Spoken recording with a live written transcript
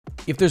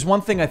If there's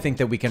one thing I think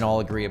that we can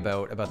all agree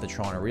about the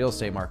Toronto real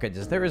estate market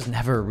is there is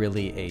never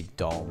really a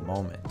dull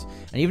moment.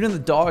 And even in the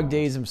dog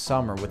days of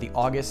summer with the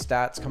August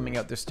stats coming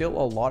out, there's still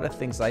a lot of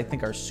things that I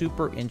think are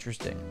super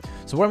interesting.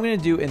 So what I'm going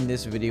to do in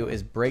this video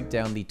is break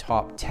down the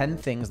top 10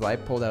 things that I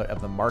pulled out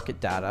of the market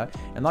data.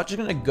 I'm not just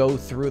going to go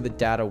through the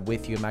data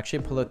with you. I'm actually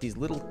going to pull out these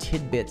little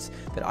tidbits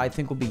that I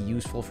think will be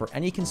useful for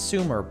any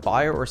consumer,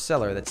 buyer, or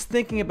seller that's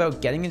thinking about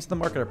getting into the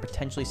market or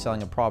potentially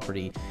selling a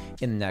property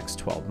in the next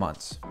 12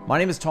 months. My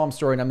name is Tom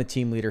Story and I'm the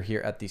team leader here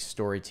at the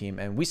Story Team,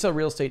 and we sell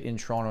real estate in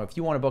Toronto. If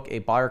you want to book a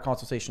buyer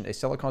consultation, a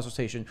seller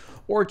consultation,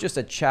 or just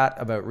a chat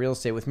about real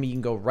estate with me, you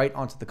can go right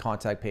onto the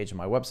contact page on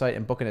my website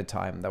and book in a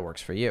time that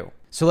works for you.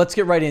 So let's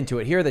get right into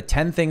it. Here are the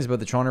 10 things about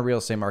the Toronto real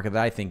estate market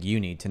that I think you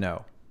need to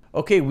know.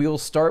 Okay, we will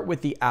start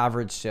with the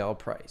average sale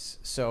price.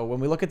 So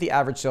when we look at the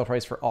average sale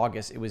price for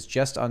August, it was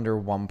just under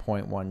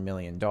 $1.1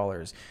 million.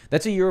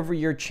 That's a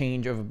year-over-year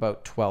change of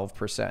about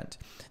 12%.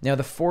 Now,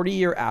 the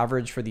 40-year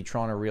average for the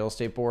Toronto Real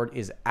Estate Board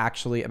is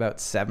actually about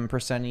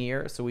 7% a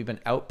year. So we've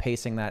been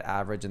outpacing that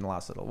average in the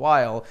last little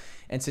while.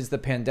 And since the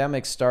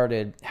pandemic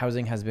started,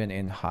 housing has been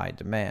in high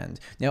demand.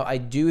 Now, I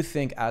do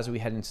think as we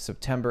head into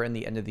September and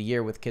the end of the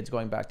year with kids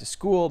going back to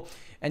school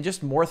and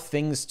just more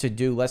things to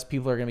do, less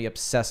people are going to be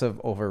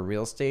obsessive over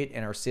real estate,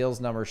 and our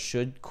sales numbers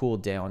should cool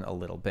down a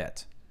little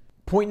bit.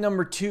 Point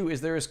number 2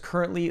 is there is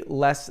currently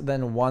less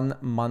than 1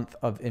 month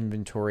of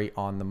inventory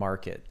on the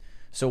market.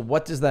 So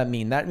what does that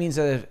mean? That means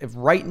that if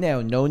right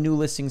now no new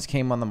listings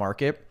came on the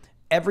market,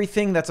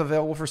 everything that's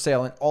available for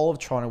sale in all of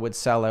Toronto would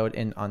sell out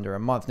in under a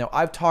month. Now,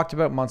 I've talked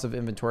about months of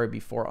inventory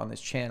before on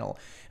this channel,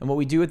 and what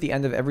we do at the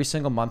end of every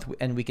single month,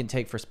 and we can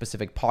take for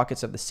specific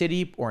pockets of the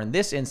city, or in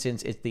this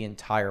instance, it's the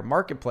entire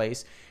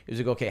marketplace, is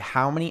we go, okay,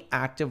 how many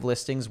active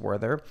listings were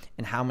there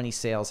and how many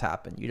sales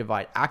happened? You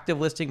divide active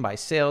listing by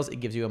sales, it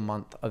gives you a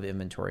month of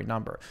inventory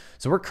number.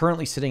 So we're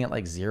currently sitting at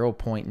like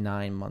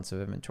 0.9 months of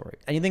inventory.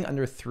 Anything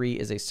under 3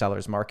 is a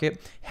seller's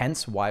market,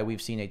 hence why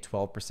we've seen a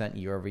 12%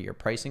 year-over-year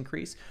price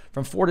increase.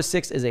 From 4 to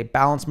 6 is a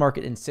balanced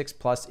market, and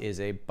 6+ is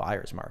a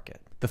buyer's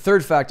market. The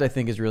third fact I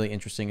think is really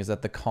interesting is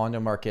that the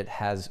condo market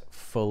has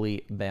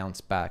fully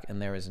bounced back,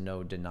 and there is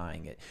no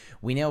denying it.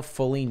 We now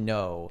fully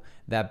know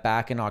that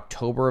back in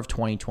October of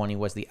 2020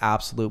 was the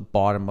absolute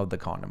bottom of the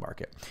condo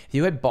market. If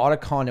you had bought a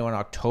condo in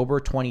October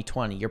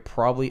 2020, you're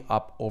probably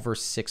up over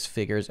 6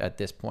 figures at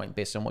this point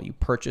based on what you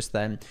purchased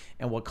then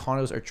and what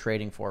condos are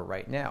trading for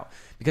right now.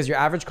 Because your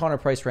average condo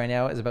price right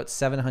now is about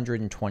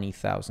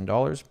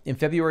 $720,000. In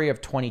February of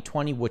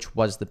 2020, which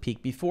was the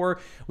peak before,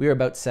 we were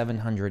about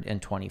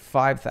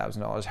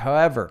 $725,000.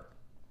 However,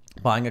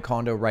 buying a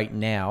condo right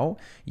now,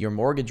 your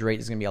mortgage rate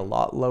is going to be a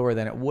lot lower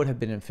than it would have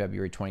been in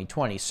February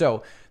 2020.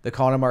 So the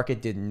condo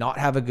market did not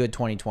have a good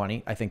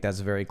 2020. I think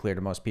that's very clear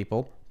to most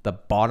people. The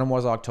bottom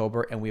was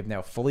October, and we have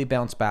now fully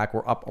bounced back.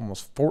 We're up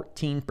almost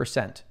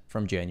 14%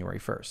 from January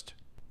 1st.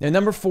 Now,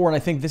 number 4, and I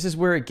think this is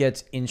where it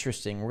gets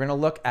interesting. We're going to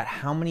look at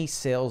how many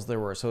sales there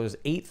were. So it was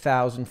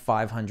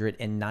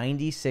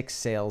 8,596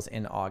 sales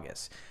in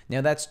August.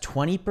 Now, that's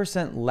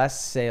 20% less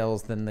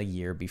sales than the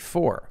year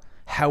before.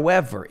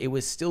 However, it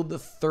was still the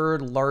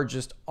 3rd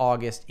largest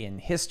August in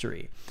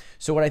history.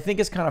 So what I think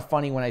is kind of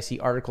funny when I see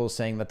articles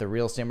saying that the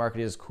real estate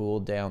market has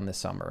cooled down this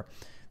summer,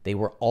 they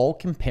were all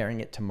comparing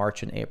it to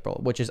March and April,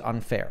 which is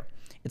unfair.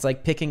 It's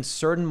like picking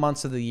certain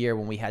months of the year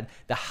when we had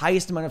the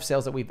highest amount of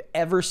sales that we've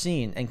ever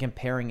seen and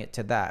comparing it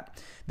to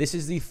that. This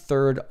is the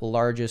 3rd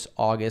largest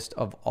August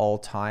of all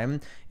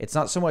time. It's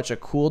not so much a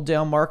cool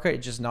down market,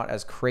 it's just not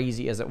as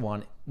crazy as it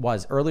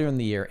was earlier in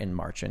the year in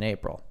March and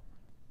April.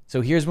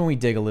 So here's when we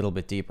dig a little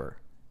bit deeper.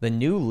 The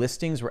new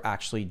listings were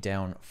actually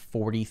down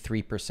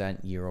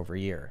 43% year over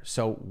year.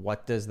 So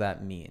what does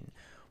that mean?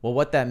 Well,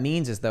 what that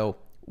means is though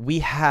we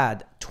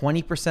had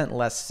 20%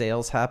 less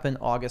sales happen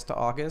August to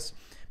August,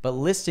 but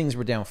listings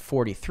were down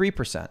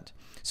 43%.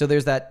 So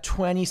there's that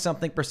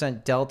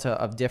 20-something% delta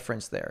of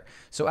difference there.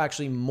 So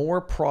actually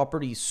more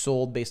properties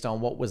sold based on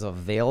what was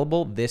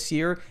available this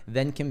year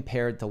than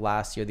compared to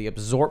last year. The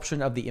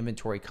absorption of the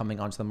inventory coming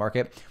onto the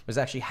market was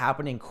actually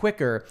happening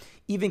quicker,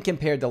 even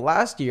compared to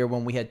last year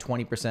when we had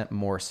 20%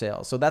 more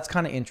sales. So that's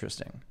kind of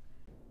interesting.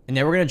 And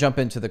now we're going to jump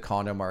into the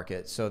condo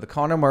market. So the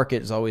condo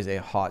market is always a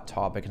hot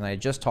topic, and I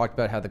just talked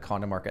about how the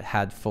condo market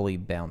had fully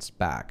bounced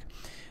back.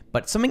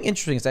 But something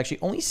interesting is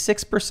actually only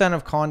 6%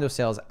 of condo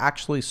sales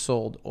actually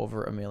sold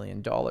over $1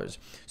 million.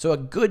 So a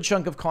good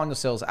chunk of condo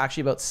sales,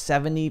 actually about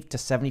 70 to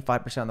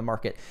 75% of the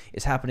market,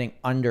 is happening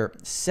under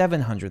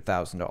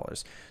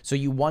 $700,000. So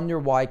you wonder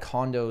why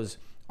condos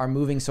are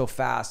moving so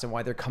fast and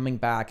why they're coming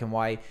back and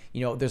why,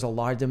 there's a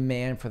lot of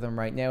demand for them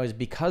right now is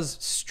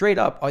because straight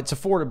up, it's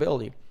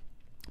affordability.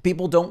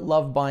 People don't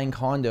love buying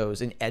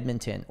condos in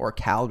Edmonton or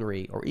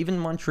Calgary or even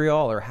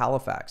Montreal or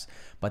Halifax,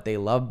 but they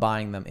love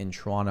buying them in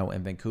Toronto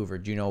and Vancouver.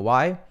 Do you know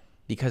why?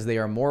 Because they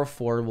are more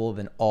affordable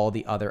than all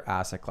the other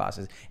asset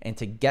classes. And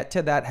to get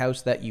to that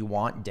house that you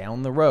want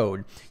down the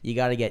road, you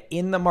got to get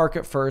in the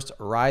market first,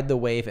 ride the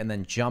wave, and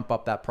then jump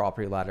up that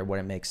property ladder when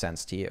it makes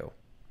sense to you.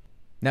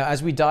 Now,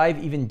 as we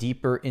dive even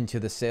deeper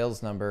into the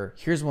sales number,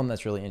 here's one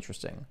that's really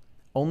interesting.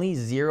 only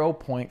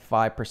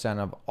 0.5%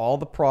 of all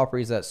the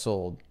properties that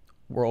sold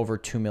were over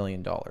 $2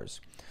 million.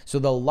 So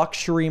the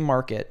luxury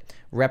market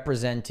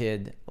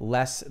represented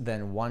less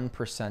than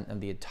 1%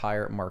 of the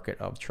entire market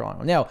of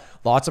Toronto. Now,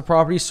 lots of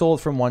properties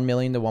sold from $1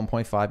 million to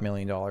 $1.5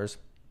 million,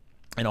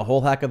 and a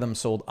whole heck of them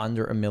sold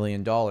under $1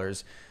 million,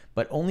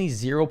 but only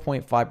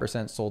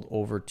 0.5% sold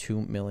over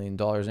 $2 million.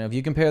 Now, if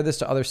you compare this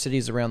to other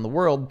cities around the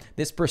world,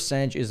 this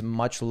percentage is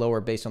much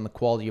lower based on the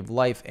quality of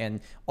life and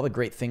all the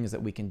great things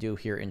that we can do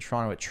here in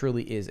Toronto. It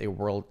truly is a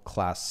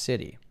world-class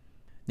city.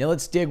 Now,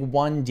 let's dig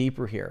one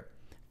deeper here.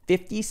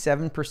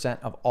 57%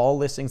 of all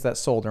listings that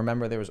sold,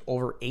 remember there was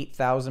over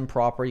 8,000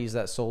 properties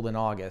that sold in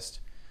August,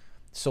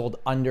 sold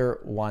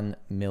under $1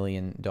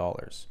 million.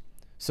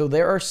 So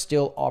there are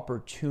still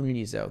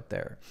opportunities out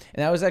there.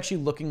 And I was actually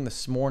looking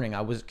this morning,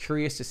 I was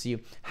curious to see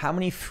how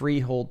many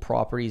freehold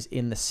properties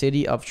in the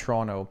city of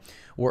Toronto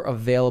were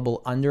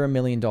available under $1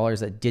 million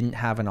that didn't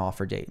have an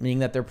offer date, meaning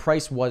that their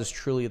price was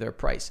truly their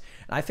price.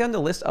 And I found a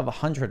list of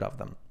 100 of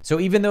them.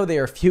 So even though they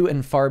are few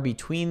and far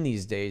between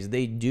these days,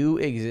 they do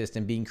exist,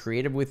 and being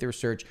creative with your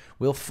search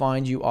will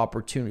find you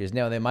opportunities.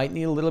 Now, they might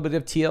need a little bit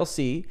of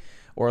TLC,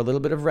 or a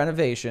little bit of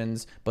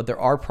renovations, but there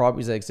are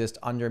properties that exist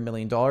under $1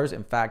 million.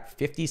 In fact,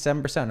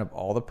 57% of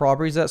all the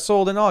properties that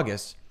sold in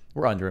August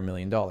were under $1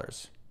 million.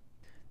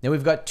 Now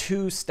we've got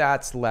two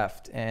stats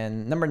left,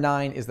 and number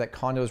 9 is that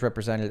condos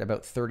represented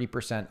about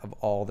 30% of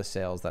all the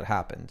sales that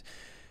happened.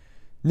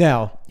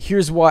 Now,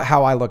 here's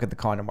how I look at the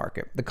condo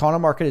market. The condo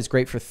market is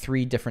great for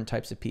 3 different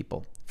types of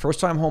people.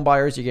 First-time home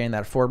buyers, you're getting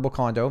that affordable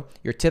condo.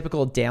 Your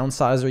typical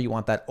downsizer, you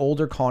want that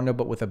older condo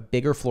but with a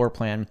bigger floor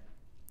plan,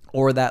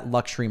 or that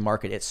luxury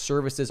market. It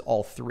services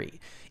all 3.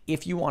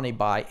 If you want to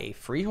buy a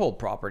freehold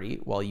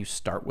property, well, you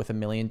start with $1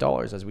 million,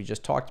 as we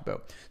just talked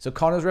about. So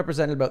condos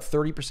represented about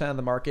 30% of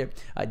the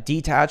market.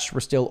 Detached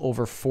were still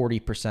over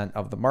 40%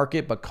 of the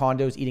market, but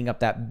condos eating up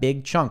that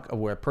big chunk of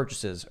where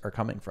purchases are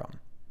coming from.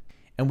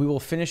 And we will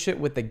finish it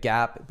with the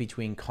gap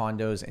between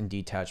condos and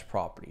detached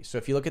properties. So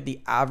if you look at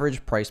the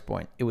average price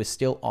point, it was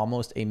still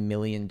almost $1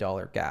 million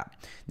gap.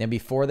 Now,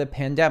 before the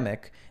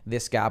pandemic,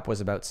 this gap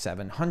was about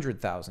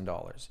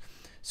 $700,000.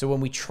 So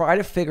when we try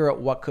to figure out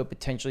what could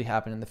potentially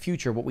happen in the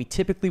future, what we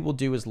typically will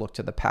do is look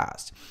to the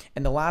past.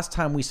 And the last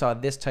time we saw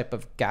this type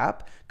of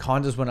gap,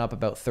 condos went up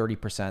about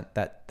 30%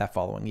 that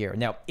following year.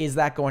 Now, is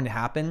that going to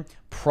happen?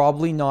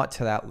 Probably not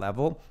to that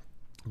level,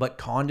 but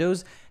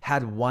condos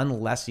had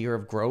one less year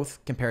of growth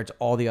compared to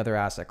all the other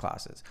asset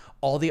classes.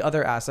 All the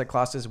other asset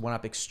classes went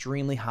up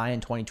extremely high in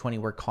 2020,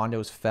 where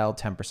condos fell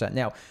 10%.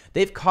 Now,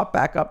 they've caught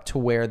back up to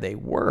where they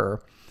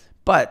were,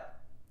 but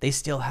they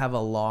still have a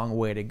long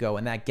way to go.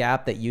 And that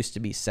gap that used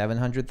to be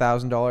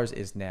 $700,000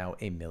 is now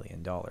 $1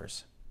 million.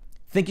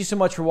 Thank you so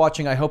much for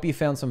watching. I hope you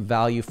found some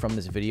value from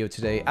this video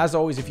today. As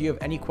always, if you have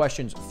any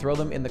questions, throw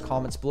them in the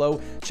comments below.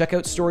 Check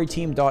out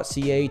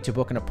storyteam.ca to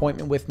book an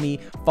appointment with me.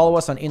 Follow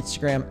us on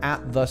Instagram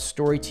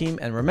 @thestoryteam.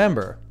 And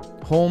remember,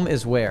 home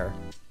is where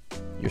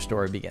your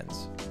story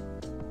begins.